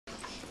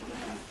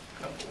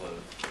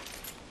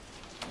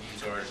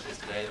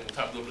Sunday, and we'll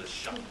talk a little bit of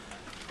shopping.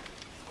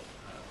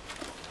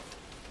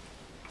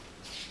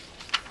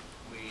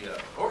 We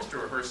orchestra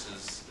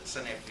rehearses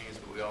Sunday afternoons,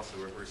 but we also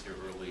rehearse here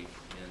early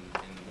in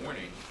the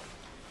morning.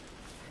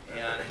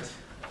 And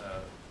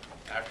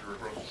after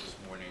rehearsal this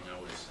morning,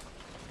 I was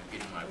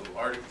getting my little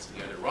articles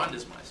together.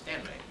 Rhonda's my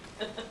standmate.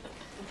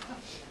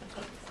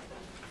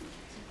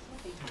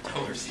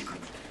 Tell her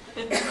secret.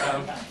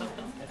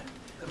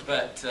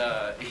 But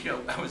you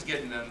know, I was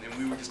getting them,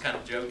 and we were just kind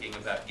of joking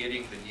about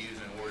getting the news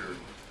in order.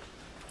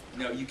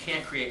 No, you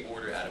can't create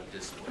order out of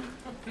disorder.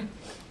 You know,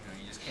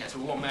 you just can't. So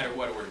it won't matter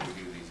what order we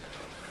do these in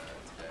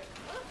today.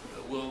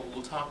 But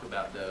we'll talk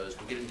about those.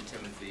 We'll get into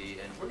Timothy,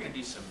 and we're going to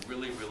do some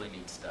really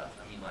neat stuff.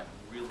 I mean, like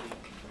really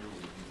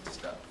neat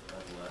stuff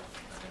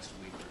next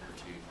week or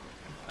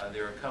two.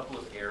 There are a couple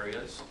of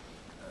areas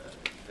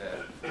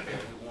that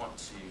we want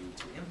to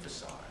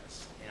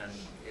emphasize, and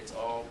it's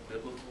all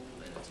biblical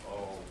and it's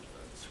all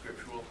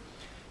scriptural.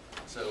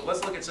 So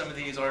let's look at some of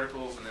these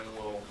articles, and then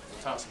we'll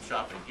talk some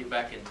shopping. Get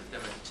back into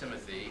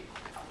Timothy.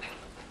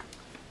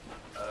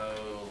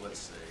 Oh, let's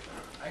see.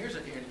 Here's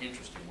an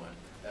interesting one.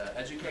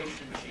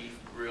 Education chief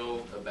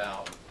grilled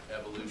about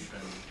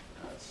evolution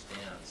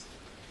stance.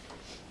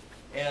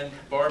 And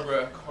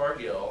Barbara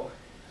Cargill,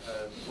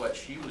 what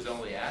she was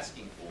only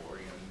asking for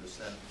in the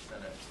Senate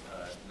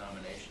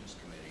Nominations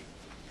Committee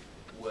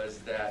was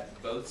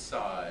that both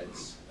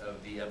sides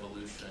of the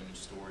evolution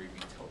story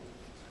be told.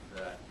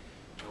 That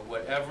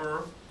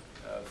whatever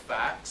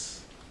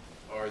facts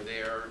are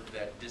there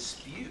that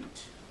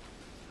dispute,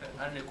 that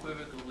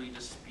unequivocally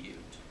dispute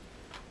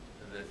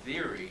the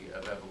theory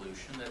of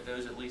evolution, that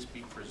those at least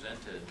be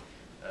presented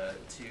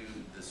to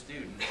the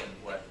students. And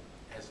what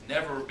has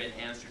never been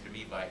answered to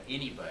me by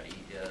anybody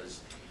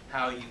is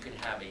how you can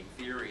have a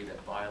theory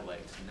that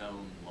violates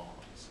known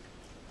laws.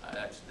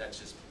 That's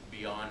just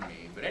beyond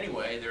me. But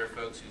anyway, there are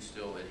folks who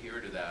still adhere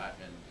to that.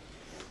 And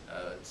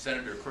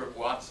Senator Kirk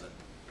Watson,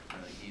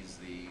 he's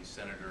the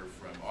senator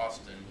from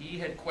Austin, he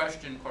had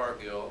questioned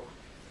Cargill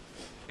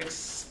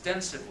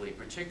extensively,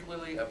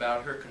 particularly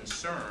about her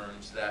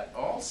concerns that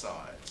all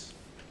sides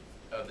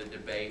of the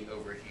debate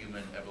over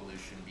human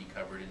evolution be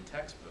covered in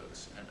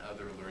textbooks and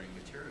other learning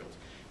materials.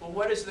 Well,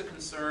 what is the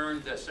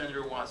concern that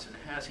Senator Watson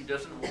has? He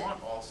doesn't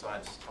want all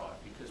sides taught,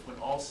 because when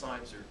all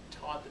sides are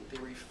taught, the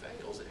theory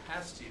fails. It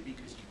has to,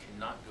 because you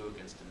cannot go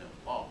against a known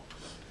law.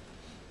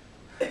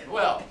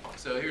 Well,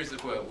 so here's the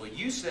quote. Well,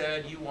 you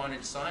said you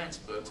wanted science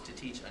books to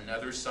teach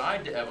another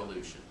side to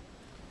evolution.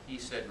 He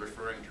said,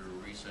 referring to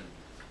recent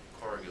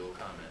Cargill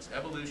comments.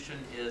 Evolution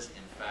is,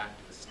 in fact,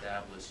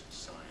 established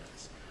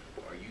science.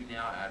 Are you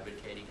now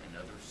advocating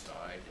another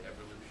side to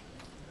evolution?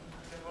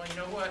 I said, well, you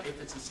know what? If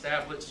it's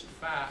established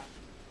fact,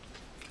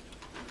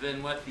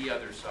 then let the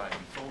other side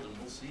be told, and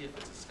we'll see if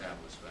it's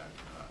established fact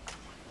or not.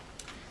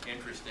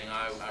 Interesting,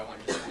 I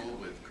went to school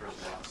with Kirk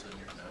Watson.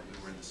 We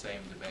were in the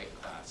same debate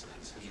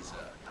classes. He's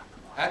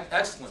an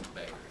excellent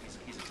debater.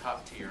 He's a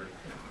top-tier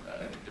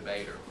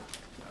debater.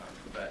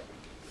 But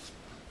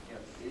you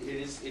know, it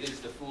is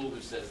the fool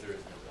who says there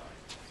is no God.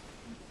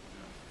 You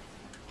know,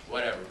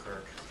 whatever,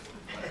 Kirk.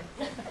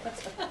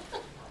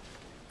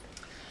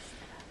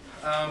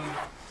 Whatever.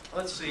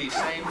 Let's see.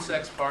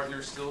 Same-sex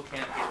partners still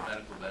can't get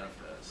medical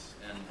benefits.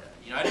 And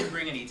you know, I didn't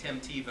bring any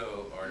Tim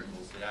Tebow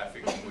articles today. I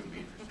figured you wouldn't be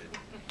interested.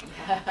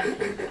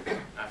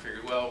 I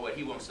figured, well, what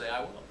he won't say,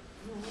 I will.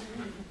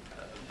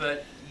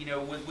 But you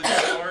know, with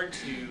regard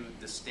to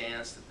the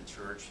stance that the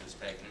church has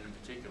taken, and in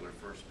particular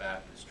First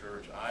Baptist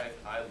Church, I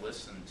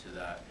listened to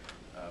that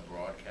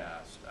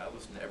broadcast. I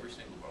listen to every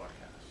single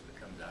broadcast that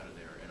comes out of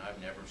there, and I've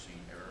never seen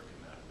error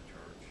come out of the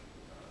church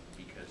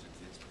because it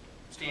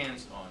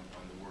stands on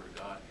the Word of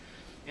God.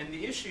 And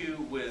the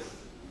issue with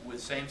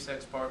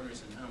same-sex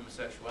partners and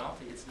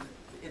homosexuality,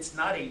 it's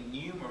not a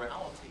new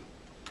morality.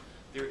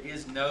 There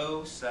is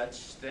no such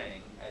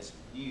thing as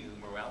new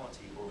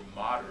morality or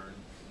modern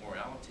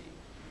morality.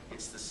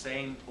 It's the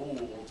same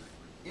old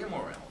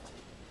immorality.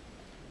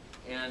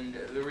 And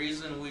the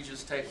reason we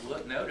just take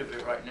note of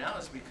it right now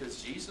is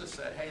because Jesus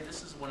said, hey,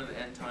 this is one of the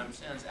end-time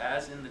sins,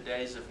 as in the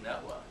days of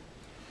Noah.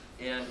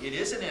 And it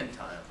is an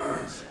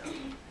end-time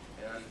sin.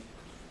 And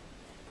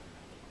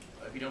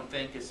if you don't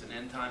think it's an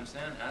end-time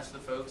sin, ask the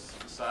folks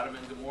in Sodom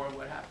and Gomorrah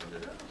what happened to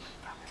them.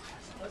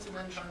 What's an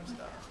end-time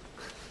stuff?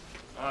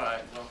 All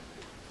right, well,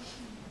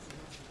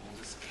 we'll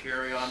just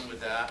carry on with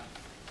that.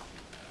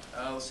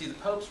 Let's see, the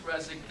Pope's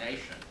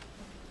resignation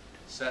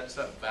sets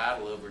up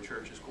battle over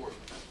church's course.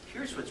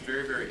 Here's what's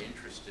very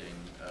interesting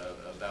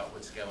about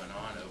what's going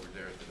on over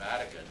there at the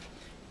Vatican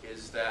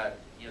is that,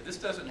 you know, this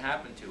doesn't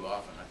happen too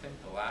often. I think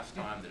the last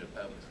time that a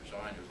Pope has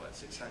resigned was like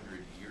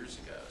 600 years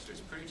ago. So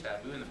it's pretty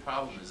taboo, and the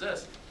problem is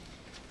this.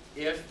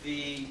 If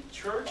the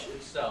church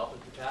itself,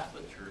 if the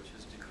Catholic Church,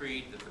 has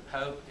decreed that the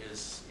Pope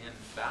is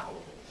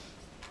infallible,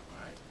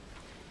 right?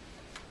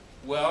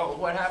 Well,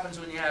 what happens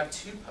when you have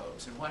two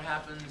popes? And what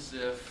happens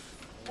if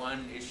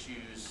one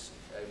issues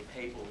a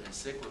papal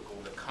encyclical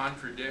that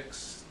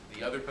contradicts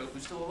the other pope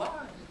who's still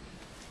alive?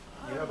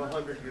 You have a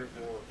 100-year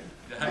war.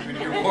 The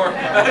 100-year war.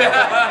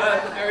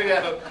 There we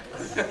go.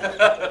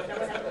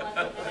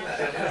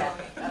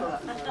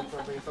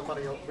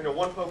 somebody else,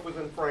 one pope was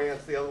in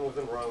France, the other one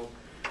was in Rome.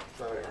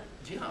 So anyway.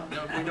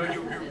 Yeah, no,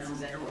 you're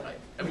right.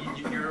 I mean,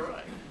 you're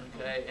right.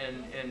 Okay,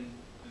 and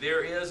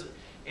there is,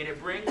 and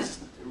it brings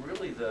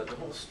really the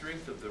whole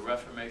strength of the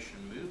Reformation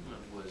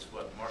movement was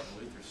what Martin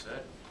Luther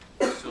said: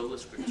 sola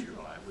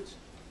scripturae, was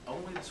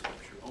only the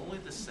Scripture, only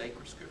the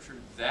sacred Scripture.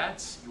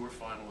 That's your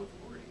final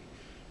authority.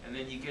 And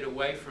then you get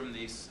away from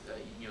these,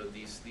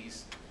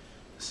 these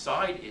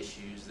side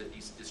issues that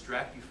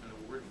distract you from the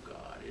Word of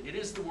God. It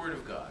is the Word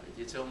of God.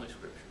 It's only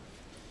Scripture.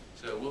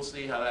 So we'll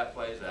see how that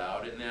plays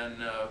out. And then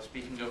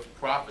speaking of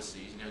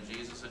prophecies,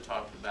 Jesus had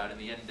talked about in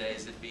the end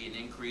days there'd be an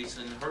increase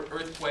in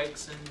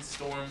earthquakes and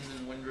storms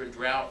and winter and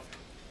drought.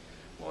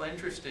 Well,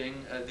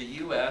 interesting, the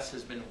U.S.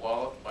 has been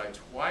walloped by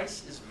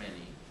twice as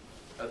many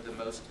of the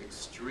most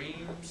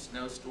extreme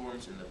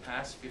snowstorms in the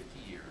past 50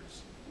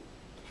 years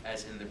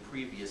as in the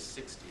previous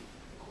 60,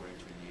 according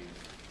to a new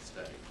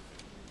study.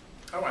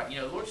 All right,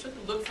 the Lord said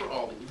to look for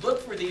all these.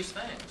 Look for these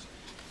things.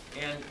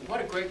 And what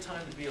a great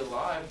time to be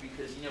alive,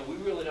 because, we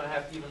really don't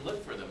have to even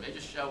look for them. They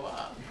just show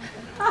up.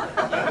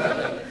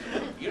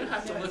 You don't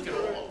have to look at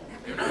all.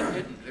 They're not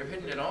hidden. They're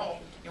hidden at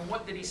all. And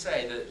what did he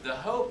say? The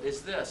hope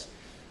is this.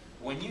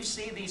 When you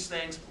see these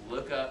things,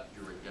 look up,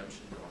 your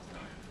redemption draws nigh.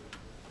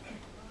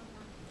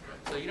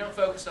 So you don't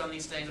focus on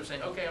these things of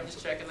saying, okay, I'm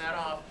just checking that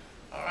off.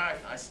 All right,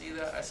 I see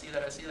that, I see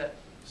that, I see that.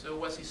 So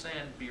what's he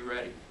saying? Be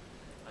ready.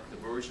 Like the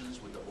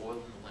virgins with the oil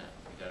in the lamp.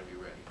 You got to be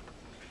ready.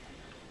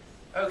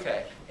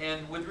 Okay,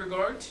 and with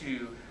regard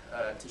to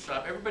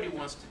shop, everybody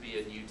wants to be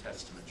a New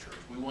Testament church.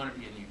 We want to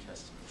be a New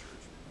Testament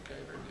church. Okay,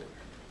 very good.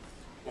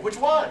 Well, which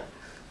one?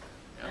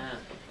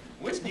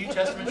 Which New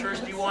Testament church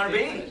do you want to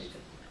be?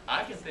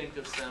 I can think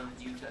of some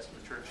New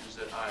Testament churches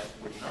that I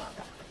would not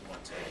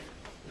want to be.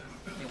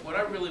 And what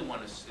I really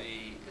want to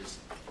see is,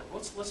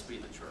 let's be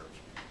the church.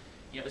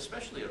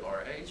 Especially at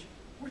our age,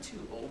 we're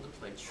too old to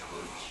play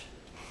church.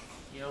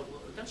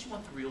 Don't you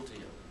want the real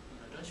deal?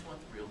 Don't you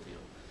want the real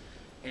deal?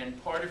 And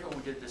part of what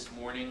we did this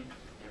morning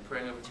in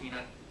praying over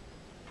Tina,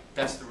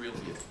 that's the real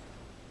deal.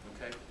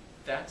 Okay?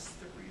 That's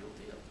the real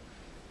deal.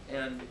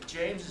 And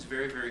James is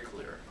very, very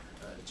clear.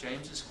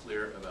 James is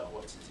clear about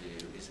what to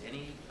do. Is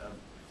any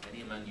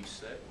among you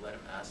sick? Let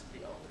him ask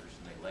the elders,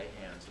 and they lay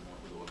hands on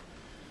one with oil.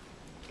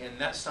 And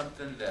that's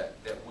something that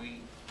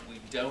we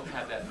don't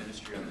have that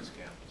ministry on this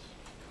campus.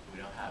 We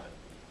don't have it.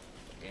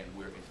 And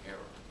we're in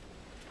error.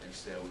 And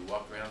so we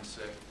walk around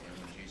sick, and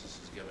when Jesus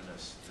has given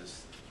us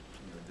this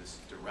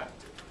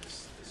directive,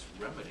 this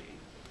remedy.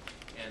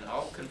 And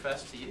I'll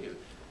confess to you,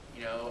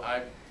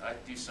 I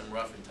do some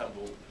rough and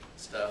tumble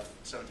stuff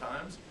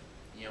sometimes.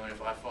 And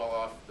if I fall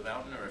off the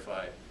mountain or if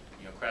I,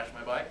 crash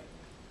my bike,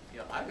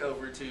 I go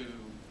over to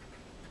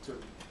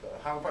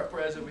Highland Park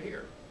Perez over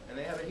here, and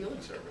they have a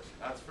healing service.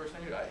 That's the first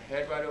thing I do. I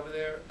head right over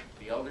there.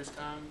 The elders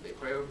come. They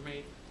pray over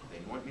me. They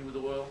anoint me with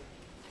oil.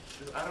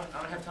 I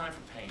don't have time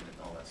for pain and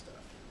all that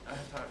stuff. I don't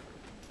have time for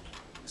it.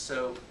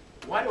 So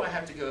why do I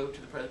have to go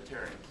to the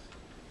Presbyterians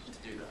to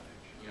do that?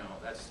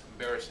 That's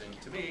embarrassing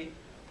to me,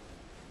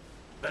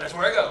 but that's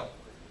where I go.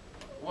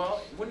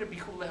 Well, wouldn't it be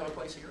cool to have a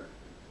place here?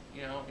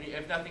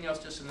 If nothing else,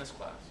 just in this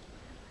class.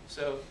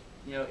 So,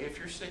 if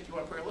you're sick, you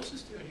want prayer, let's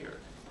just do it here.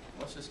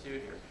 Let's just do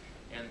it here.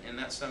 And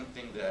that's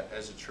something that,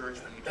 as a church,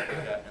 we need to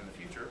look at in the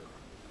future.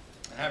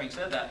 And having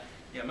said that,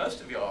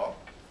 most of y'all,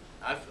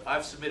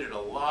 I've submitted a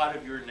lot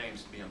of your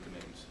names to be on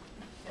committees.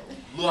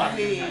 A lot.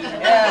 We know.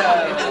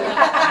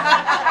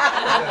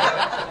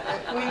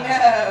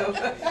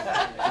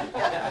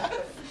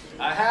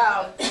 I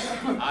have.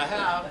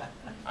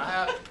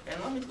 And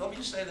let me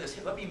just say this.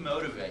 Let me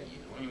motivate you.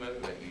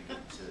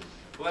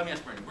 Well, let me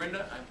ask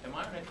Brenda, am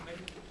I on a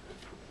committee?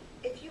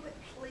 If you would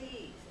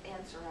please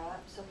answer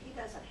up so he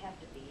doesn't have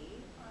to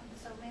be on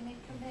so many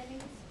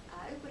committees,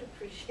 I would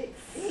appreciate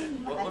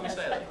seeing Well, let me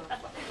say that.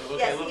 Okay,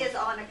 yes, he is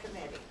on a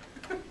committee.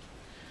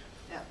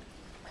 Yeah.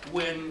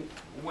 When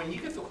you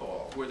get the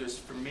call, whether it's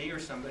for me or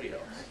somebody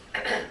else,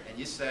 and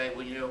you say,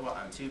 well, what,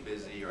 I'm too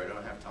busy, or I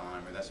don't have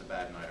time, or that's a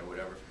bad night, or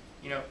whatever,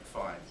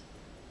 fine.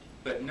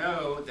 But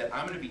know that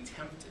I'm going to be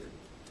tempted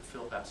to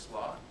fill that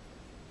slot.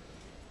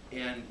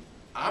 And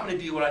I'm going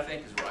to do what I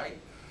think is right.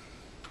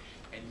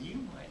 And you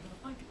might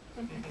not like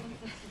it.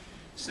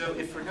 So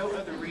if for no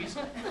other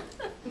reason,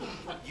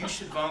 you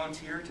should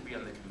volunteer to be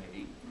on the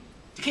committee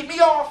to keep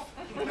me off.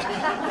 Okay,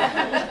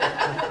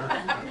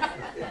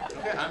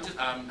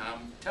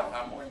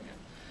 I'm warning you.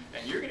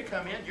 And you're going to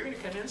come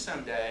in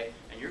someday,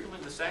 and you're going to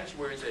leave the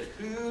sanctuary and say,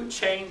 who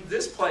chained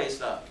this place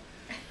up?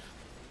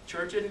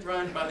 Church isn't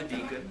run by the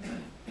deacon.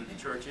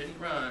 Church isn't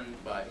run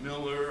by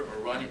Miller or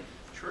Ronnie.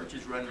 Church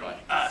is run by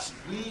us.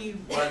 We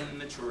run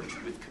the church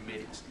with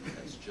committees.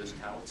 That's just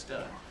how it's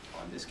done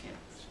on this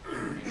campus.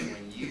 And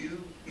when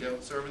you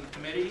don't serve in the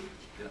committee,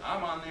 then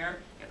I'm on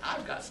there, and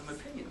I've got some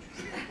opinions.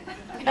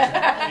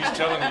 He's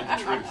telling you the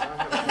truth.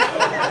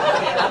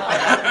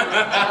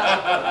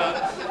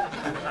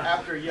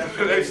 After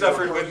yesterday's They've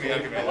suffered with me.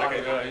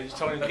 He's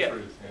telling you the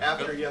truth. Yeah.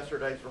 After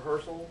yesterday's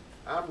rehearsal,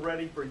 I'm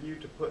ready for you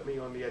to put me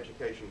on the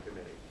education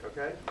committee,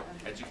 okay?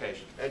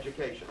 Education.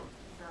 Education.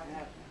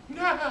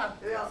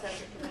 Who else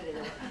has a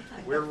committee?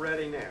 We're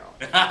ready now.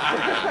 What does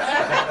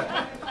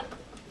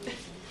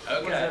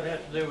that Okay.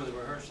 have to do with the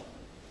rehearsal?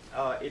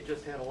 It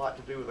just had a lot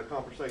to do with the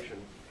conversation.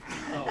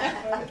 Oh,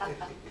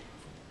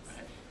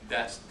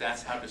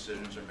 That's how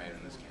decisions are made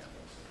on this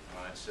campus.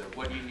 All right, so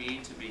what do you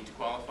need to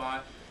qualify?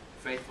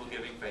 Faithful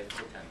giving,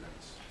 faithful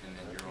attendance, and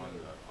then you're on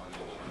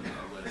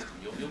the list,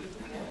 and you'll get the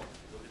call.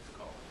 You'll get the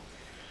call.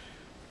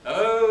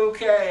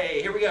 Okay,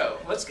 here we go.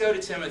 Let's go to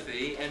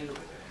Timothy, and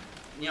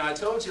I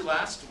told you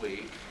last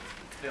week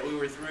that we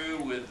were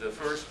through with the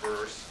first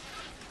verse.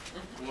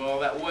 Well,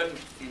 that wasn't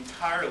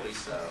entirely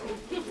so,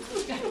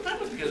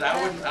 because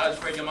I was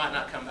afraid you might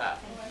not come back.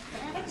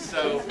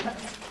 So,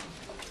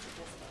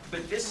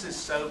 but this is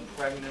so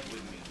pregnant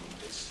with meaning.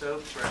 It's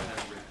so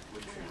pregnant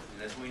with truth.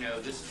 And as we know,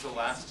 this is the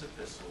last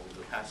epistle,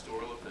 the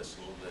pastoral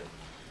epistle that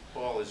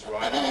Paul is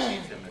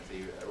writing to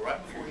Timothy right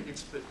before he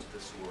gets put to the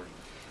sword.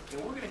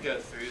 And we're going to go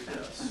through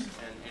this,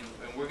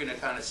 and we're going to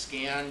kind of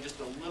scan just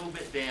a little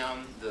bit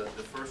down the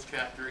first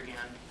chapter again,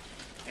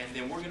 and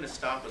then we're going to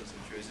stop on some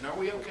truths. And are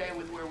we okay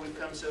with where we've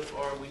come so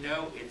far? We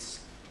know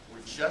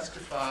we're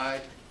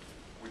justified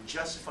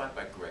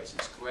by grace.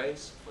 It's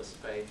grace plus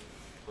faith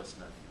plus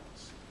nothing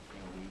else.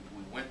 And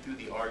we went through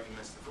the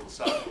arguments, the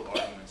philosophical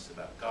arguments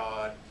about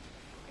God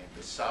and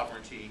His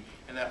sovereignty,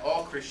 and that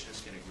all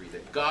Christians can agree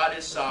that God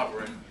is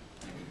sovereign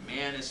and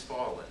man is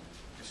fallen.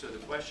 And so the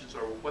questions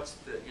are, well, what's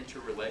the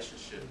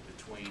interrelationship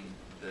between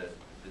the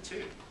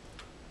two?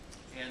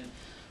 And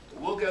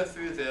we'll go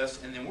through this,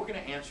 and then we're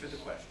going to answer the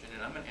question,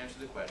 and I'm going to answer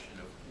the question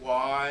of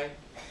why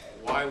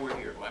we're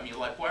here. I mean,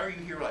 like, why are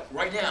you here, like,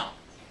 right now,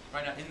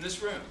 in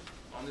this room,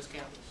 on this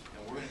campus?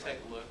 And we're going to take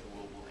a look, and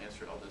we'll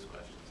answer all those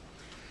questions.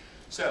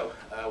 So,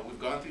 we've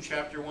gone through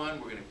chapter 1.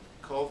 We're going to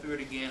call through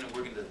it again, and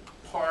we're going to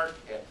part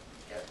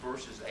at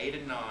verses 8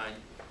 and 9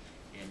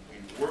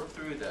 and work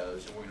through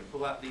those, and we're going to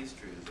pull out these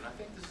truths. And I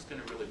think this is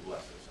going to really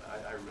bless us.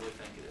 I really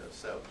think it is.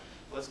 So,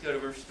 let's go to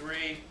verse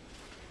 3.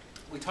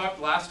 We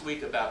talked last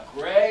week about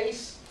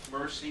grace,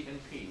 mercy, and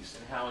peace,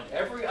 and how in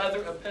every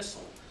other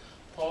epistle,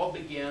 Paul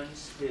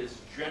begins his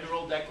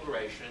general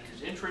declaration,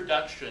 his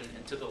introduction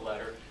into the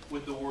letter,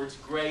 with the words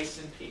grace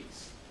and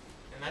peace.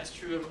 And that's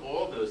true of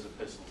all those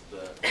epistles,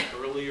 the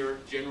earlier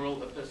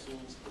general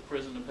epistles, the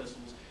prison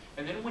epistles.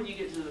 And then when you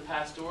get to the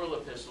pastoral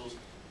epistles,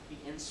 he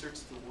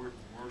inserts the word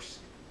mercy.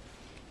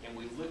 And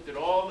we've looked at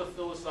all the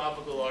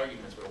philosophical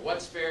arguments about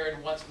what's fair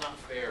and what's not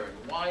fair,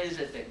 and why is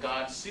it that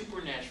God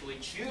supernaturally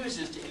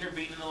chooses to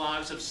intervene in the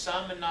lives of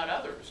some and not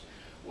others?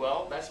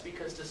 Well, that's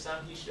because to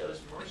some he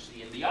shows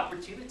mercy, and the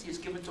opportunity is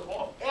given to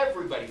all.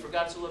 Everybody, for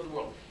God so loved the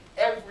world,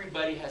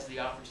 everybody has the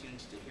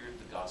opportunity to hear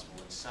the gospel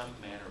in some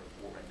manner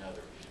or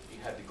another. You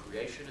have the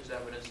creation as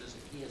evidences,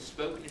 and he has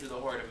spoken into the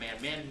heart of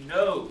man. Man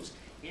knows,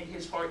 in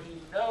his heart, he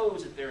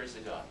knows that there is a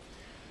God.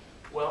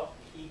 Well,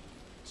 he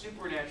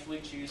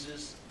supernaturally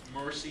chooses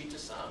mercy to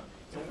some.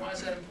 And why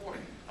is that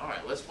important? All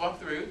right, let's walk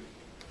through,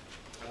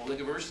 and we'll look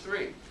at verse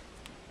 3.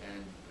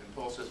 And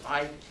Paul says,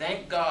 I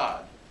thank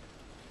God,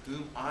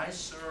 whom I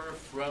serve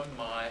from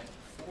my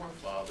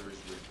forefathers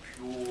with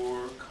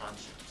pure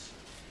conscience,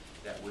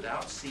 that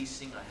without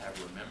ceasing I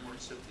have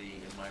remembrance of thee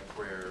in my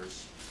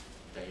prayers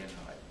day and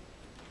night.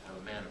 I'm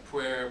a man of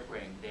prayer,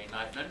 praying day and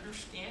night, and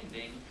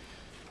understanding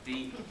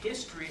the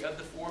history of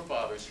the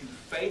forefathers who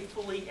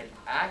faithfully and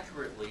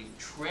accurately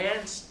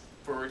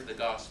transferred the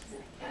gospel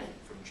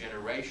from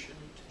generation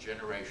to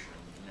generation.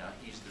 Now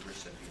he's the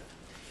recipient.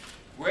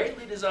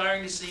 Greatly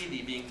desiring to see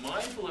thee, being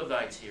mindful of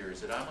thy tears,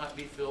 that I might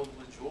be filled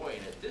with joy.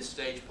 And at this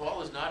stage,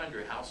 Paul is not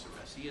under house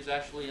arrest. He is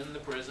actually in the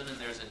prison, and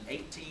there's an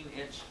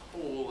 18-inch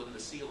hole in the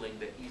ceiling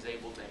that he's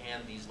able to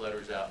hand these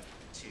letters out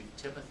to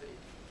Timothy.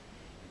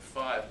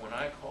 5, when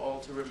I call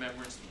to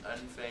remembrance the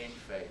unfeigned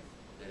faith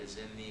that is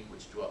in thee,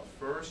 which dwelt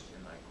first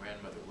in thy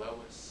grandmother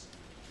Lois,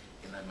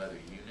 in thy mother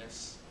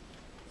Eunice,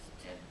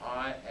 and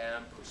I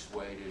am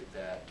persuaded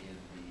that in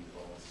thee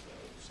also.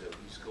 So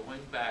he's going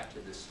back to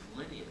this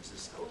lineage,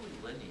 this holy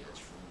lineage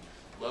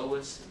from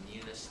Lois and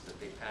Eunice that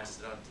they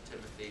passed it on to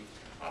Timothy.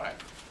 All right,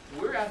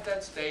 we're at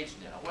that stage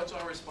now. What's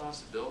our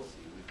responsibility?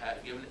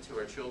 We've given it to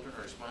our children.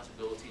 Our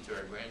responsibility to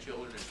our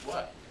grandchildren is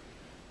what?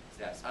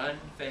 That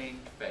unfeigned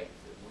faith,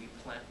 that we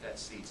plant that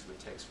seed so it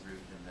takes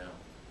root in them.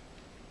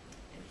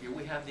 And here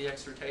we have the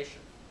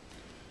exhortation.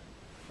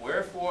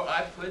 Wherefore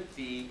I put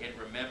thee in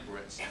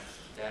remembrance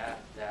that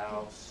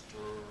thou stir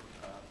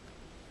up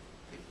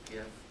the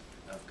gift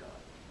of God.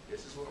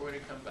 This is what we're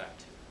going to come back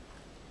to.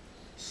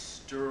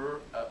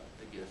 Stir up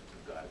the gift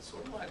of God. It's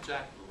sort of like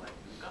Jack the Lane.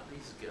 We've got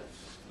these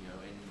gifts,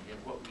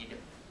 and what we do,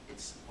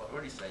 it's, what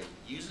do you say?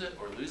 Use it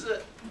or lose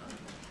it?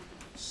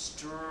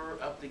 Stir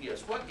up the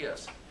gifts. What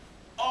gifts?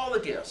 All the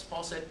gifts.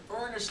 Paul said,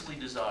 earnestly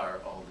desire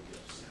all the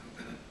gifts.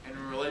 And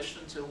in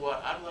relation to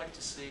what I'd like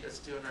to see us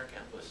do on our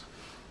campus,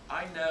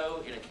 I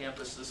know in a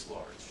campus this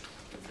large,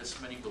 with this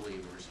many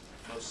believers,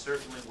 most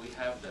certainly we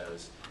have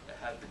those that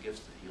have the gifts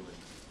of healing,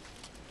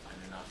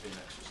 and they're not being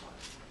exercised.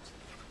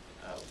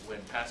 When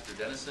Pastor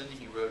Dennison,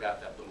 he wrote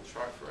out that little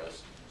chart for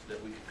us so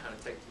that we could kind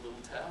of take the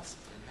little test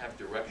and have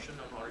direction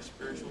on our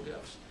spiritual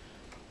gifts.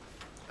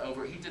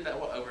 He did that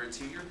over a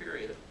 2-year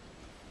period,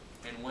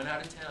 and 1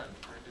 out of 10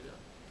 turned it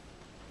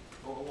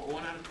in. Well,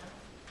 1 out of 10.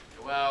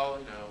 Well,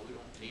 we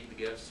don't need the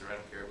gifts, or I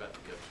don't care about the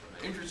gifts. I'm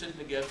not interested in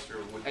the gifts,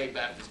 or hey,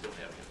 Baptists don't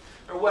have gifts,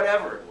 or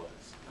whatever it was.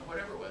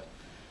 Whatever it was.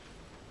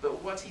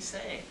 But what's he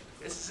saying?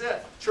 This is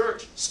it.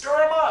 Church, stir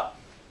them up.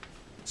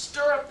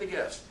 Stir up the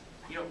gifts.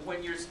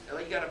 When you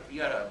got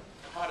a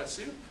pot of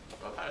soup,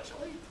 or a pot of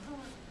chili,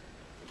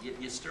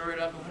 you stir it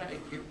up, and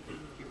it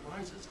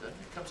rises, doesn't it?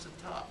 It comes to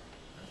the top.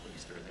 That's what you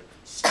stir there.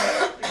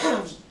 Stir up the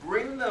gifts.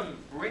 Bring them.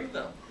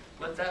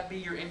 Let that be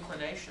your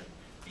inclination,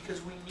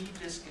 because we need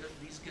these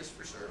gifts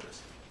for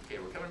service. Okay,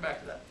 we're coming back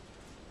to that.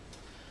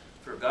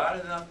 For God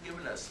hath not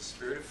given us the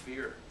spirit of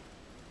fear,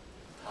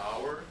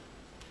 power,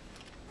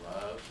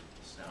 love,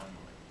 sound mind.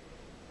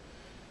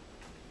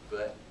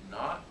 But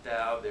not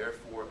thou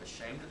therefore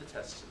ashamed of the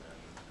testimony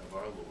of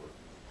our Lord,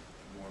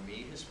 nor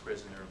me his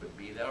prisoner, but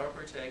be thou a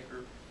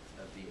partaker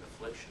of the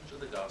afflictions of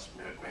the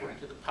gospel according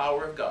to the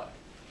power of God.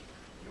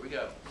 Here we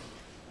go.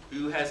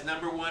 Who has,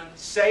 number 1,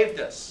 saved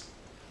us.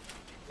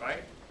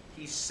 Right?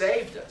 He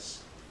saved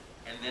us.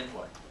 And then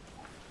what?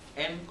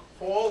 And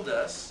called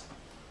us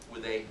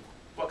with a,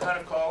 what kind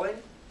of calling?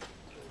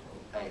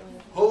 A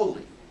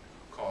holy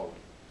calling.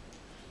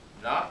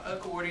 Not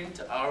according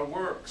to our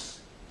works,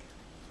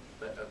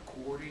 but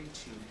according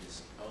to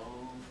his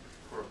own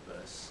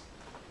purpose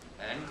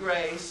and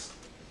grace,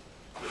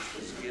 which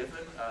was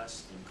given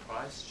us in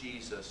Christ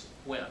Jesus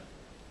when?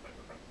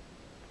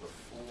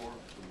 Before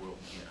the world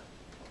began.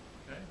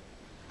 Okay?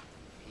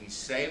 He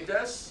saved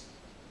us,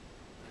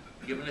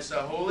 given us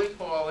a holy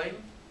calling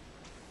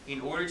in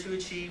order to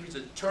achieve his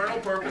eternal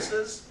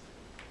purposes,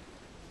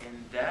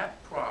 and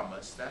that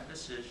promise, that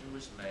decision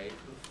was made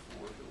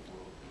before the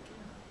world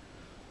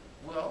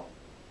began. Well,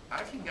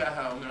 I can go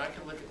home and I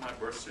can look at my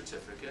birth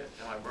certificate,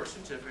 and my birth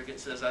certificate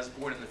says I was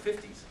born in the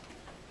 50s.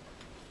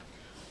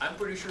 I'm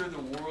pretty sure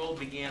the world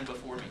began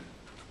before me.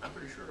 I'm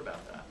pretty sure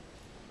about that.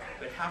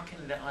 But how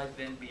can I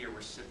then be a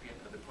recipient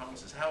of the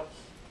promises?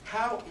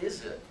 How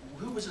is it?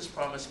 Who was this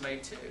promise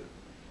made to?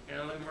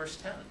 Look at verse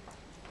 10.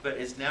 But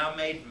is now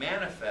made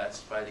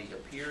manifest by the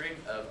appearing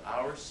of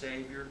our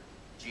Savior,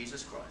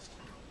 Jesus Christ,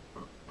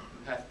 who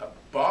hath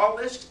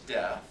abolished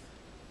death,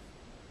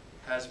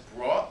 has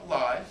brought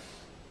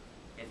life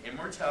and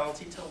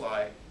immortality to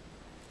light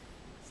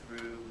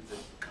through the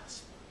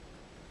gospel.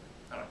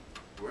 All right,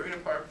 we're going to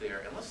park there,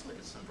 and let's look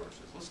at some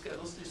verses. Let's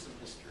do some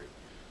history.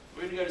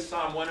 We're going to go to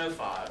Psalm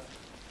 105.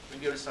 We're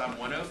going to go to Psalm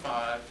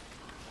 105,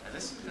 and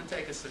this is going to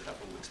take us a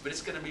couple of weeks, but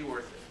it's going to be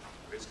worth it.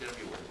 It's going to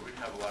be worth it. We're going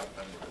to have a lot of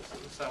fun with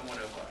this. So Psalm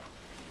 105.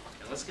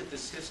 And let's get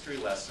this history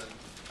lesson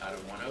out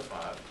of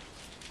 105.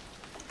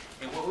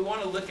 And what we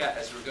want to look at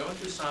as we're going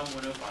through Psalm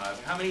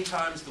 105, how many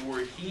times the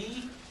word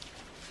he,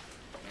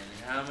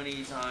 and how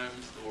many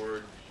times the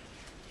word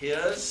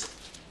his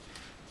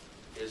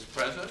is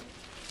present.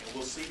 And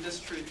we'll see this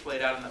truth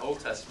played out in the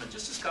Old Testament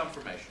just as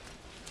confirmation.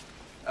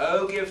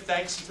 Oh, give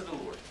thanks unto the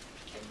Lord,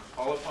 and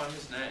call upon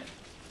his name.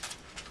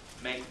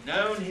 Make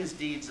known his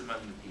deeds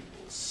among the people.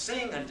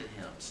 Sing unto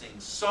him. Sing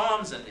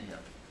psalms unto him.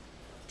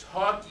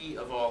 Talk ye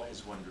of all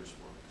his wondrous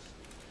works.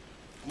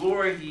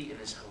 Glory ye in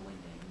his holy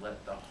name.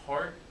 Let the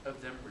heart of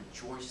them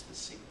rejoice that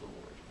seek the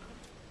Lord.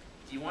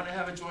 Do you want to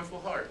have a joyful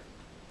heart?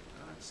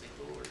 Seek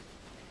the Lord.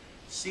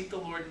 Seek the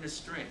Lord in his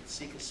strength.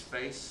 Seek his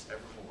face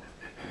evermore.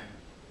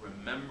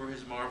 Remember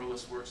his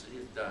marvelous works that he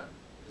hath done,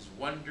 his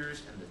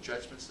wonders and the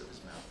judgments of his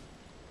mouth.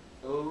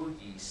 O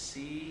ye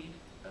seed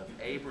of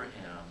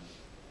Abraham,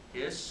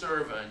 his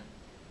servant,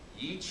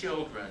 ye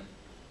children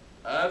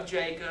of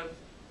Jacob,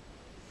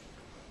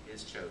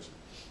 his chosen.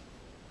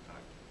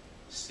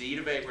 Seed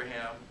of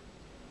Abraham,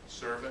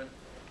 servant,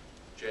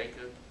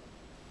 Jacob,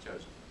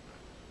 chosen.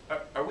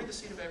 Are we the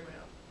seed of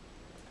Abraham?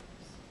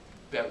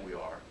 Bet we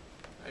are.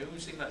 We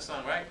sing that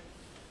song, right?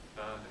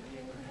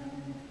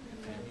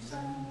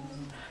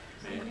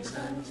 Many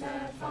sons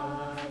had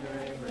Father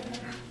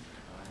Abraham.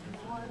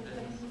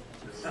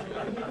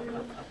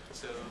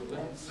 So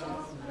when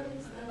song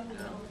brings them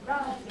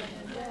down.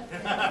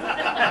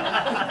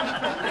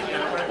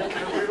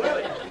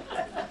 Really?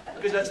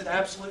 Because that's an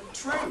absolute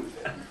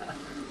truth.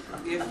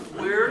 If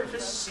we're the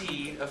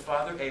seed of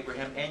Father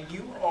Abraham, and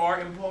you are,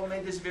 and Paul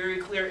made this very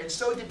clear, and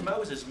so did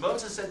Moses.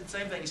 Moses said the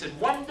same thing. He said,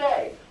 one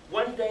day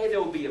there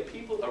will be a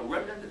people, a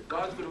remnant that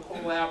God's going to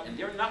call out, and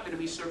they're not going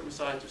to be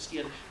circumcised of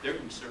skin. They're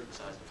going to be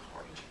circumcised of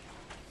heart.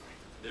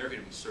 They're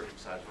going to be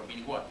circumcised of heart.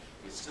 Meaning what?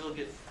 You still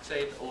get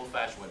saved the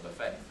old-fashioned way by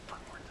faith.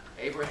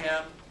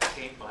 Abraham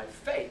came by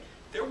faith.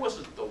 There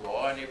wasn't the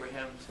law in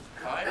Abraham's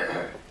time.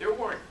 There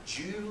weren't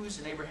Jews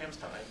in Abraham's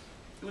time.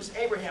 It was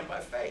Abraham by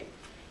faith.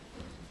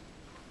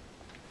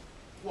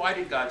 Why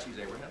did God choose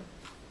Abraham?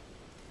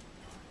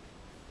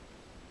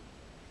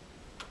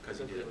 Because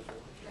he did.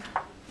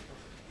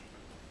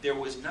 There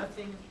was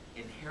nothing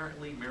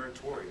inherently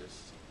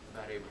meritorious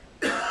about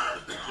Abraham.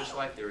 Just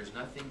like there is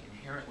nothing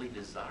inherently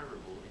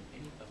desirable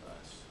in any of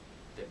us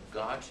that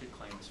God should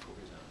claim as for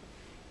his own.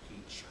 He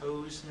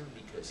chose him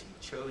because he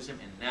chose him,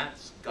 and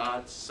that's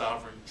God's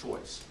sovereign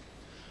choice.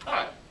 All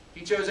right,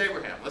 he chose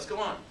Abraham. Let's go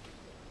on.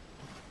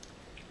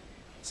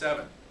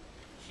 7.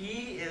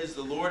 He is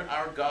the Lord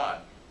our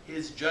God.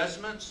 His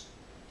judgments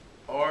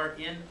are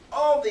in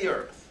all the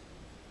earth.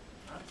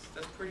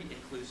 That's pretty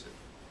inclusive.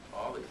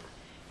 All the earth.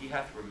 He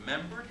hath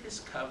remembered his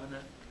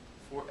covenant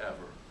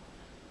forever,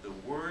 the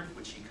word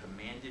which he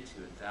commanded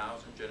to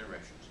 1,000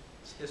 generations.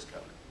 It's his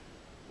covenant.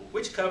 Well,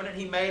 which covenant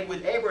he made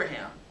with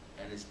Abraham,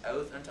 and his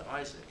oath unto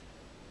Isaac,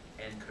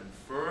 and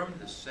confirmed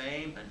the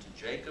same unto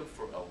Jacob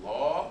for a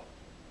law,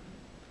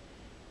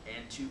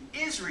 and to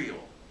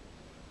Israel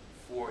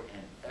for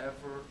an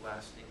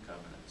everlasting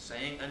covenant,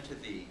 saying unto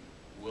thee,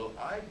 will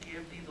I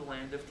give thee the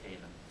land of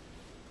Canaan,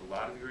 the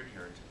lot of your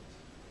inheritance,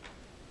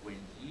 when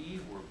ye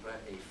were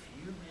but a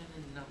few men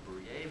in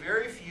number, yea,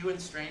 very few and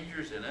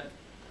strangers in it,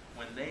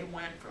 when they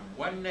went from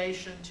one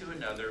nation to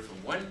another, from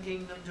one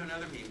kingdom to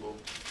another people,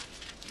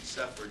 he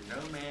suffered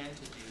no man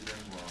to do them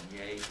wrong.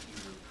 Yea, he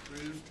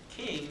reproved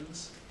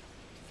kings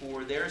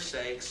for their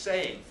sake,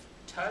 saying,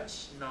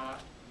 touch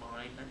not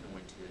mine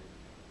anointed,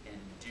 and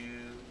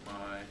do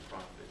my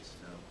prophets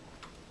no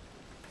harm.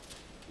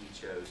 He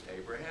chose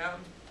Abraham.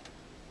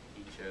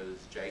 He chose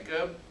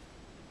Jacob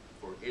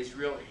for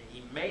Israel, and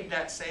he made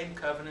that same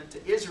covenant to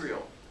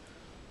Israel.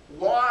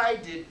 Why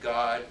did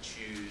God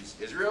choose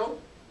Israel?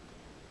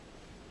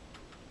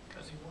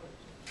 Because he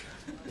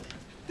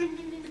wanted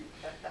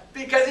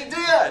Because he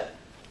did.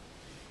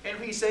 And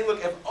we say,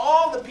 look, of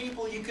all the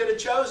people you could have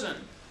chosen,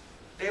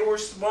 they were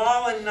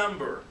small in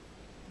number.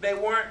 They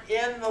weren't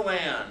in the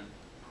land.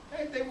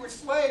 They were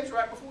slaves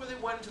right before they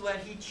went into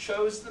land. He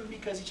chose them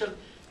because he chose them.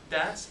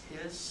 That's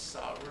his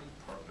sovereign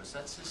purpose.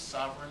 That's his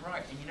sovereign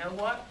right. And you know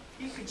what?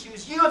 He could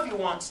choose you if he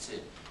wants to.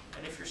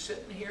 And if you're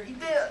sitting here, he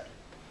did.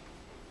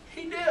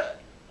 He did.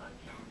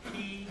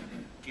 He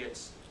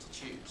gets to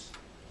choose.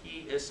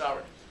 He is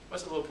sovereign.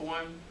 What's a little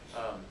poem?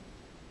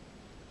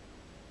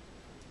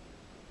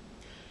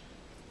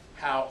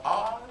 How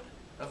odd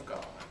of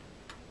God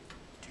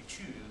to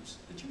choose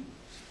the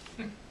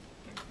Jews.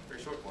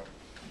 Very short poem.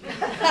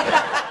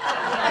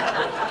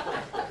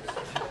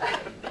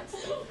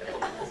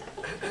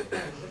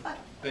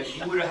 But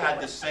you would have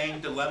had the same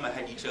dilemma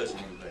had you chosen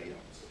anybody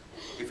else.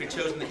 If you'd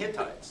chosen the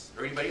Hittites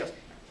or anybody else.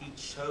 He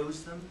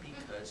chose them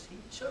because he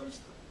chose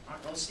them. All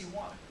right, let's see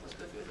why. Let's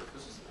go through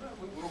this.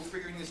 We're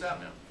figuring this out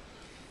now.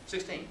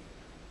 16.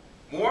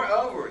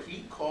 Moreover,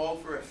 he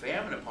called for a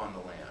famine upon the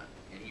land,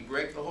 and he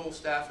brake the whole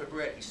staff of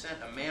bread. He sent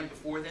a man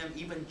before them,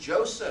 even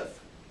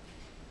Joseph,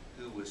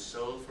 who was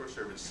sold for a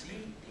servant.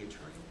 See the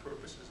eternal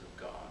purposes of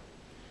God.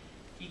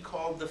 He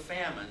called the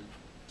famine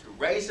to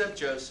raise up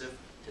Joseph,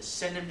 to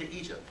send him to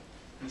Egypt,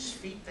 whose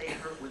feet they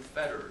hurt with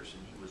fetters,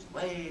 and he was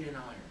laid in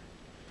iron,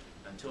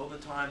 until the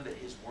time that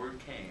his word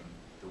came.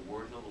 The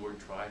word of the Lord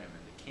tried him,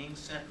 and the king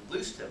sent and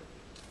loosed him,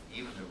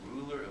 even the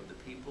ruler of the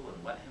people,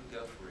 and let him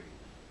go free.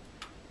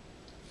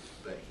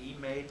 But he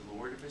made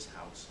Lord of his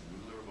house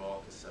and ruler of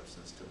all his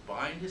substance, to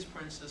bind his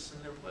princes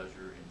in their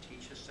pleasure and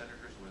teach his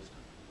senators wisdom.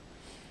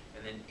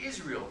 And then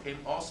Israel came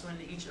also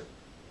into Egypt,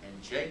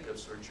 and Jacob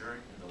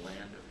sojourned in the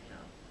land of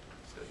Ham.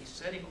 So he's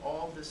setting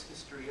all this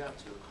history up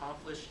to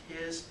accomplish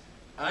his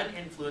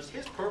uninfluenced.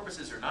 His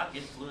purposes are not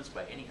influenced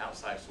by any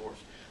outside source.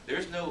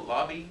 There's no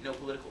lobby, no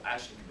political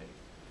action committee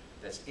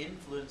that's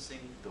influencing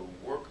the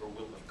work or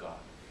will of God.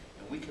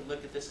 And we can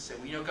look at this and say,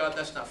 well, you know, God,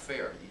 that's not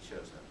fair that you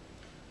chose them.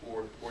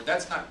 Or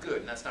that's not good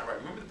and that's not right.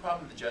 Remember the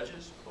problem with the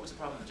judges? What was the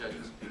problem with the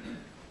judges?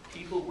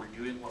 People were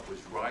doing what was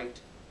right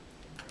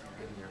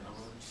in their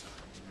own sight,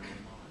 in their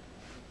own mind.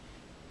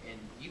 And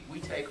we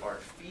take our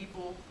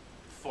feeble,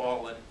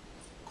 fallen,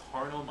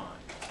 carnal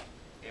mind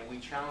and we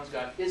challenge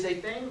God. Is a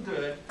thing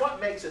good?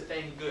 What makes a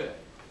thing good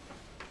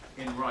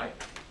and right?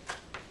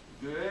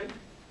 Good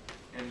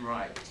and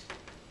right.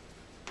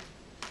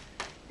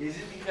 Is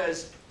it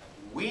because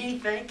we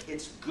think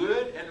it's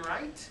good and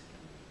right?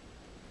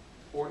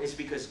 Or is it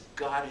because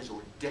God has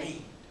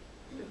ordained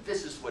that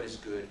this is what is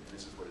good and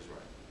this is what is right?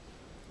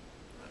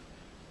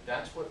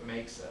 That's what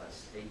makes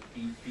us a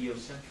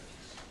theocentric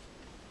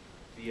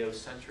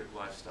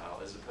lifestyle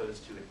as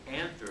opposed to an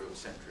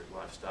anthrocentric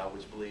lifestyle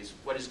which believes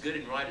what is good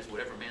and right is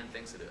whatever man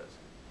thinks it is.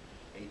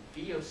 A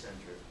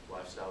theocentric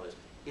lifestyle is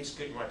it's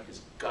good and right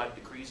because God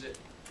decrees it,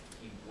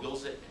 he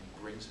wills it, and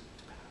he brings it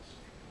to pass.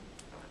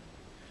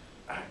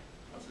 All right.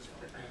 What's this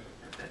one?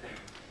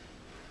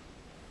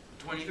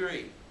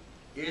 23.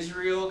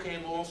 Israel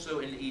came also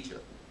into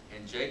Egypt,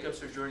 and Jacob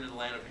sojourned in the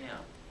land of Ham.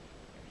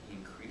 And he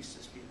increased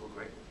his people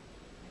greatly,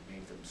 and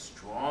made them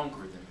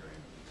stronger than their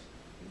enemies,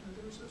 even though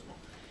they were so small.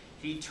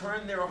 He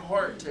turned their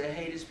heart to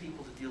hate his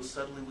people, to deal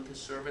subtly with his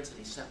servants, and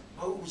he sent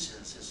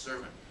Moses, his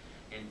servant,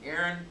 and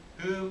Aaron,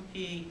 whom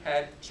he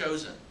had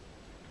chosen.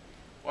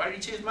 Why did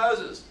he choose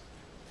Moses?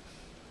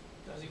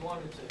 Because he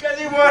wanted to. Because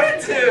he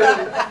wanted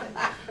to.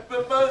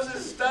 But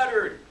Moses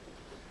stuttered.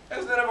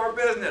 That's none of our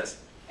business.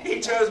 He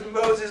chose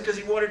Moses because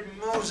he wanted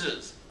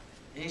Moses.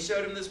 And he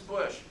showed him this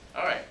bush.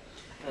 All right.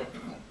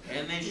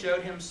 And they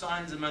showed him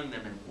signs among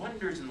them and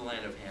wonders in the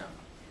land of Ham.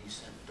 And he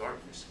sent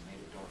darkness and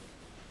made it dark.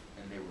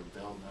 And they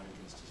rebelled not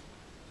against his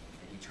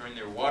will. And he turned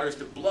their waters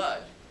to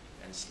blood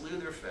and slew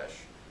their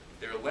fish.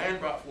 Their land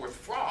brought forth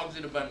frogs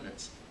in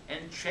abundance,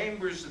 and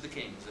chambers of the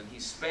kings. And he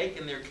spake,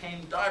 and there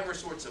came divers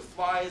sorts of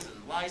flies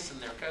and lice in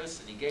their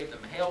coasts, and he gave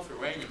them hail for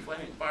rain and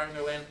flaming fire in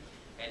their land.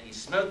 And he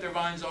smote their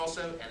vines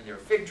also, and their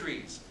fig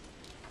trees,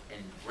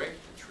 and brake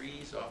the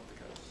trees off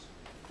the coast.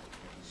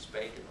 And he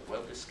spake, and the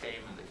locusts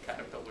came, and the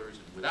caterpillars,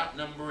 and without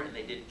number, and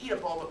they did eat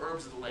up all the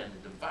herbs of the land,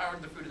 and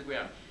devoured the fruit of the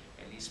ground.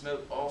 And he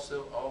smote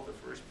also all the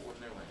firstborn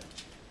in their land,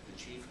 the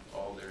chief of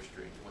all their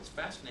strength. And what's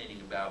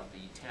fascinating about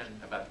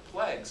the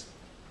plagues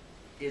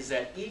is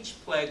that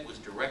each plague was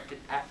directed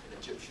at an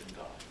Egyptian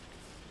god.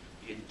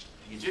 The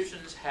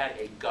Egyptians had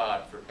a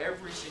god for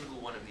every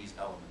single one of these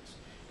elements.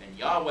 And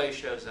Yahweh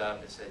shows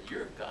up and said,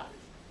 your God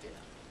is dead.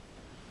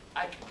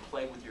 I can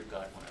play with your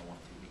God when I want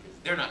to because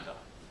they're not God.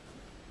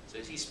 So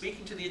he's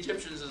speaking to the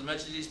Egyptians as much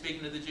as he's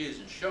speaking to the Jews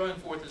and showing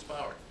forth his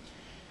power.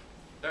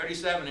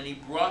 37, and he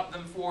brought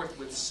them forth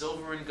with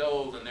silver and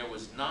gold, and there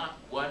was not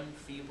one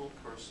feeble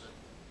person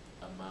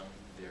among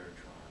their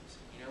tribes.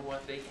 You know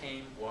what? They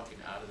came walking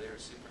out of there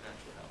as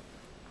supernatural help.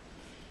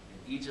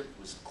 And Egypt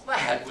was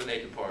glad when they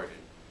departed,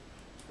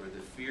 for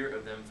the fear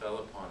of them fell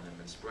upon them,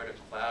 and spread a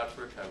cloud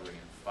for a covering,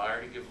 and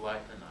fire to give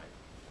light in the night.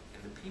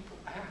 And the people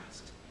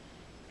asked,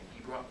 and he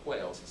brought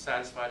quails, and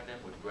satisfied them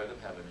with bread of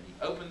heaven. And he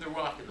opened the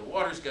rock, and the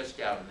waters gushed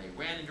out, and they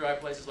ran in dry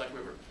places like a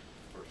river.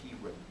 For he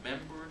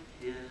remembered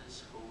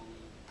his holy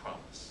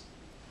promise,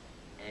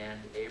 and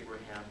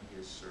Abraham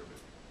his servant.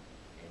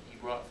 And he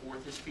brought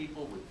forth his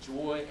people with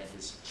joy, and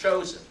his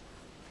chosen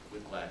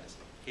with gladness.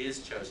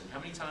 His chosen. How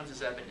many times has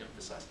that been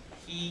emphasized?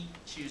 He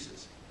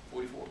chooses.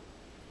 44.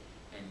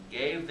 And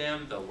gave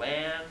them the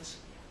lands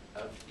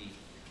of the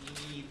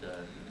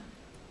heathen,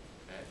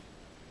 okay?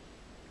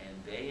 And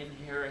they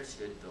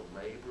inherited the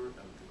labor of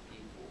the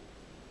people,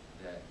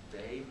 that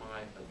they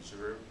might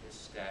observe his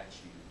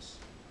statutes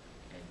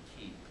and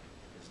keep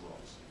his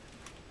laws.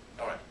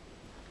 All right.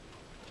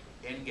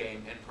 End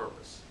game, end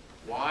purpose.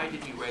 Why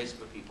did he raise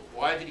up a people?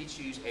 Why did he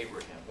choose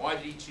Abraham? Why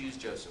did he choose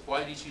Joseph? Why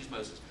did he choose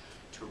Moses?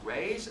 To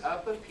raise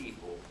up a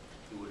people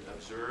who would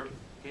observe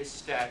his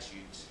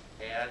statutes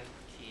and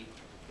keep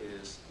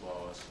his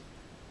laws.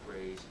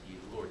 Praise ye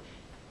the Lord.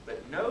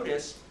 But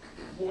notice,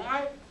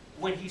 why,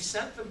 when he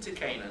sent them to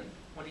Canaan,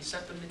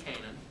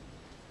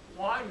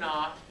 why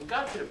not, and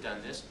God could have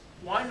done this,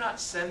 why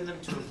not send them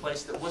to a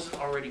place that wasn't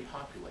already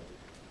populated?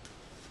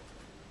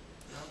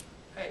 You know?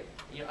 Hey,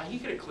 you know, he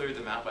could have cleared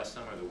them out by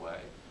some other way.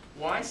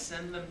 Why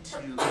send them to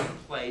a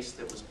place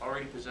that was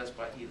already possessed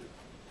by heathen?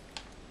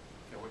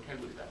 Okay, we're okay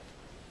with that.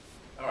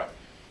 All right.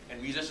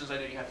 And musicians, I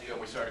know you have to go.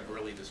 We're starting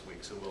early this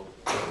week, so we'll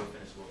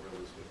finish a little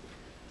early this week.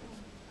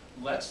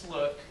 Let's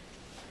look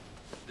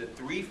at the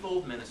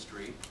threefold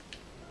ministry.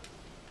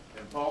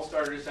 And Paul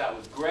started us out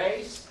with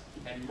grace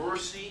and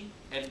mercy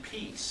and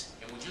peace.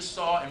 And we just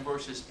saw in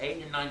verses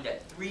 8 and 9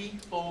 that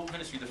threefold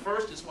ministry. The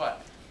first is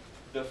what?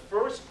 The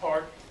first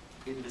part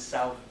in the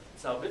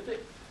salvific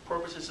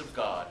purposes of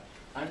God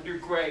under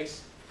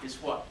grace is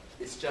what?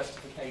 It's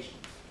justification.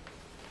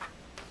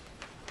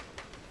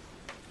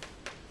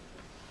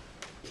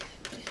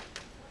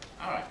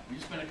 All right, we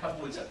just spent a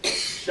couple weeks on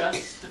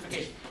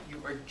justification. You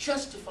are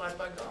justified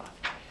by God.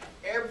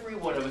 Every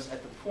one of us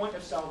at the point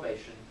of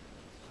salvation,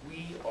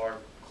 we are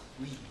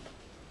clean.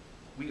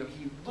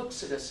 He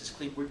looks at us as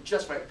clean. We're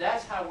justified.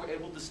 That's how we're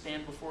able to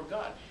stand before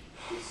God.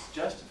 It's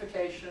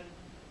justification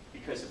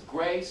because of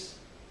grace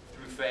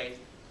through faith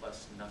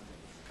plus nothing.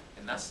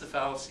 And that's the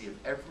fallacy of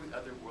every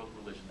other world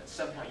religion, that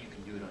somehow you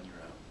can do it on your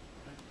own.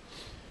 Right?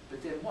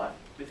 But then what?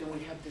 But then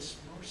we have this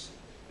mercy.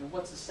 And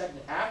what's the second?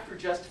 After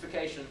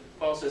justification,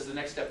 Paul says the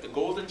next step, the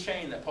golden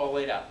chain that Paul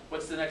laid out.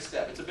 What's the next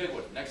step? It's a big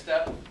one. Next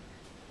step?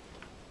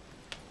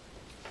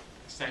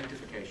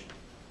 Sanctification.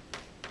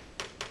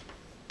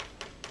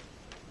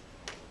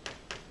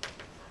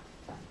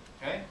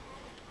 Okay?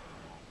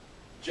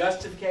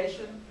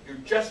 Justification, you're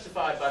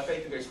justified by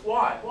faith and grace.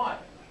 Why? Why?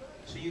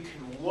 So you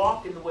can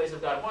walk in the ways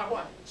of God. Why?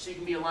 Why? So you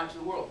can be a light to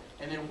the world.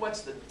 And then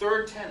what's the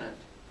third tenet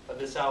of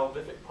the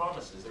salvific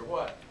promises? They're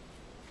what?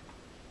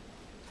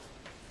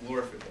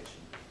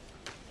 Glorification.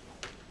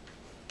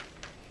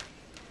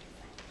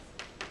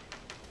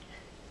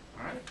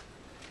 All right?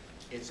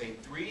 It's a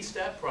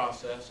three-step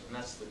process, and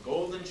that's the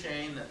golden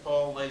chain that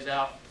Paul lays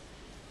out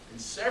in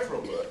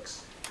several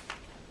books.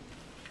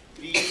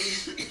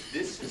 This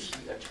is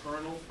the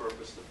eternal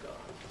purpose of God.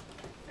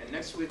 And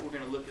next week we're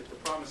going to look at the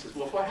promises.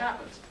 Well, what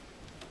happens?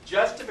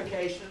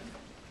 Justification,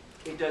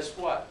 it does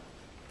what?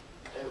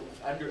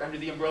 Under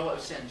the umbrella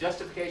of sin.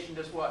 Justification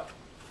does what?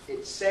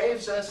 It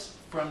saves us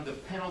from the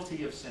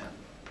penalty of sin.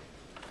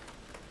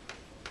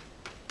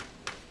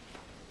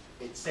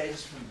 It saves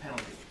us from the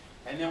penalty.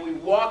 And then we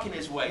walk in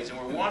his ways, and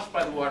we're washed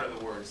by the water of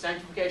the word.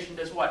 Sanctification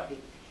does what?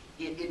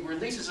 It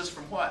releases us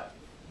from what?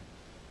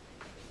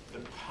 The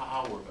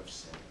power of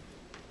sin.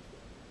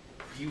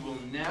 You will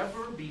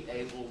never be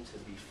able to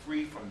be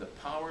free from the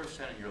power of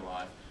sin in your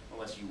life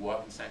unless you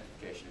walk in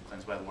sanctification and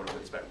cleansed by the water.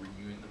 It's about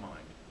renewing the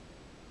mind.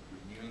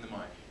 Renewing the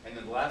mind. And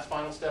then the last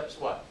final step is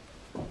what?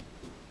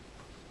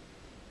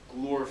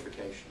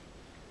 Glorification.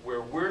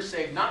 where we're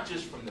saved not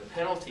just from the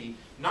penalty,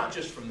 not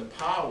just from the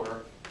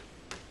power,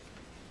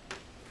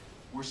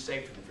 we're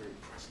saved from the very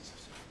presence of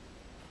sin.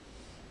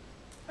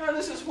 And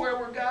this is where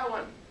we're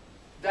going.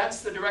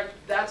 That's the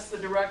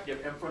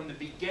directive. And from the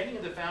beginning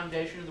of the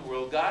foundation of the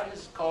world, God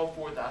has called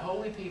forth a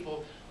holy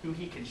people who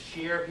he can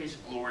share his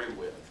glory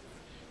with.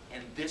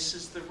 And this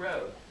is the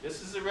road.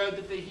 This is the road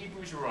that the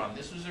Hebrews were on.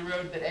 This was the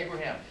road that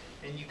Abraham.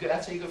 And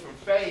that's how you go from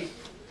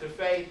faith to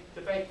faith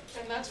to faith.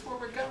 And that's where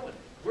we're going.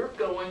 We're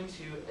going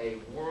to a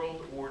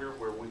world order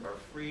where we are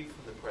freed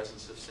from the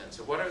presence of sin.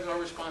 So what are our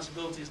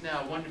responsibilities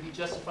now? One, to be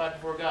justified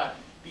before God.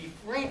 Be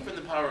freed from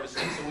the power of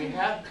sin. So we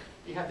have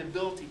the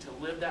ability to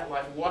live that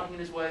life, walking in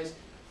his ways,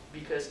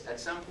 because at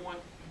some point,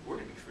 we're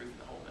going to be free from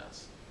the whole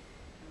mess.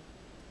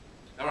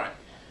 All right.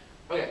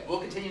 Okay, we'll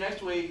continue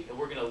next week, and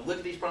we're going to look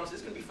at these promises.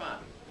 It's going to be fun.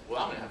 Well,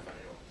 I'm going to have fun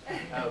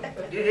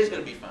anyway. It is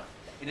going to be fun.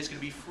 And it's going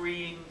to be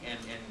freeing, and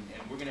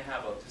we're going to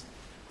have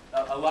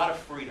a lot of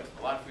freedom.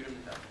 A lot of freedom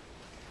to come.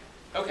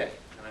 Okay,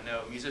 and I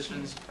know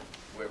musicians,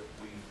 we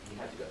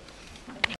have to go.